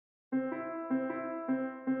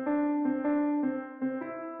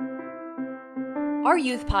Our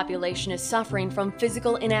youth population is suffering from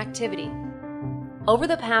physical inactivity. Over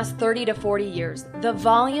the past 30 to 40 years, the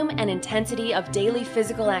volume and intensity of daily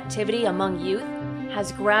physical activity among youth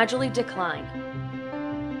has gradually declined.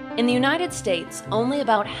 In the United States, only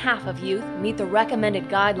about half of youth meet the recommended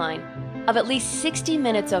guideline of at least 60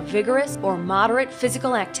 minutes of vigorous or moderate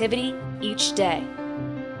physical activity each day.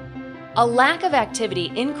 A lack of activity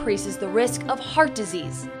increases the risk of heart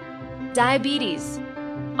disease, diabetes,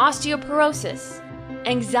 osteoporosis,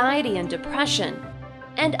 anxiety and depression,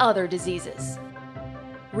 and other diseases.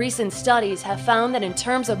 Recent studies have found that in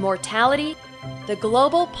terms of mortality, the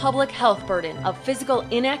global public health burden of physical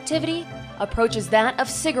inactivity approaches that of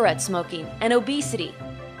cigarette smoking and obesity.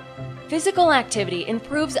 Physical activity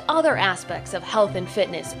improves other aspects of health and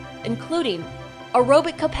fitness, including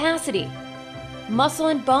aerobic capacity, muscle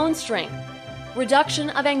and bone strength, reduction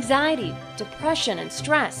of anxiety, depression and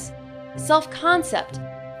stress, self-concept,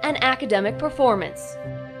 and academic performance.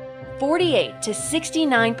 48 to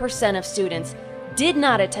 69% of students did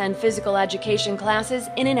not attend physical education classes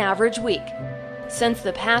in an average week. Since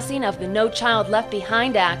the passing of the No Child Left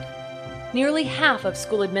Behind Act, nearly half of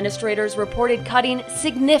school administrators reported cutting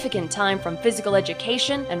significant time from physical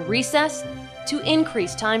education and recess to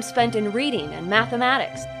increase time spent in reading and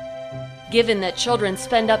mathematics. Given that children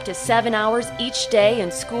spend up to 7 hours each day in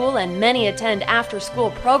school and many attend after-school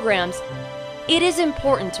programs, it is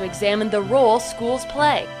important to examine the role schools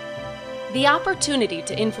play. The opportunity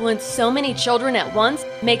to influence so many children at once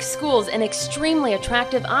makes schools an extremely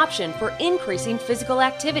attractive option for increasing physical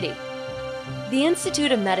activity. The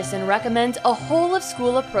Institute of Medicine recommends a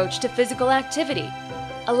whole-of-school approach to physical activity,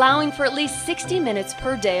 allowing for at least 60 minutes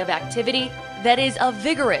per day of activity that is of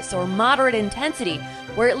vigorous or moderate intensity,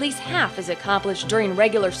 where at least half is accomplished during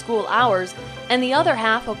regular school hours and the other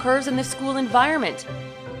half occurs in the school environment.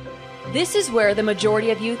 This is where the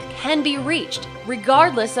majority of youth can be reached,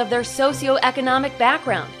 regardless of their socioeconomic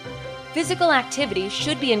background. Physical activity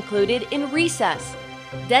should be included in recess,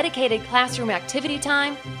 dedicated classroom activity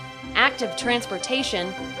time, active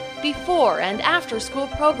transportation, before and after school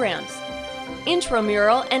programs,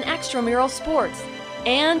 intramural and extramural sports,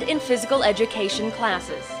 and in physical education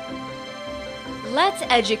classes. Let's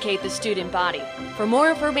educate the student body. For more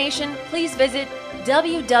information, please visit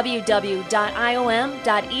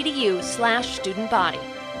www.iom.edu/studentbody.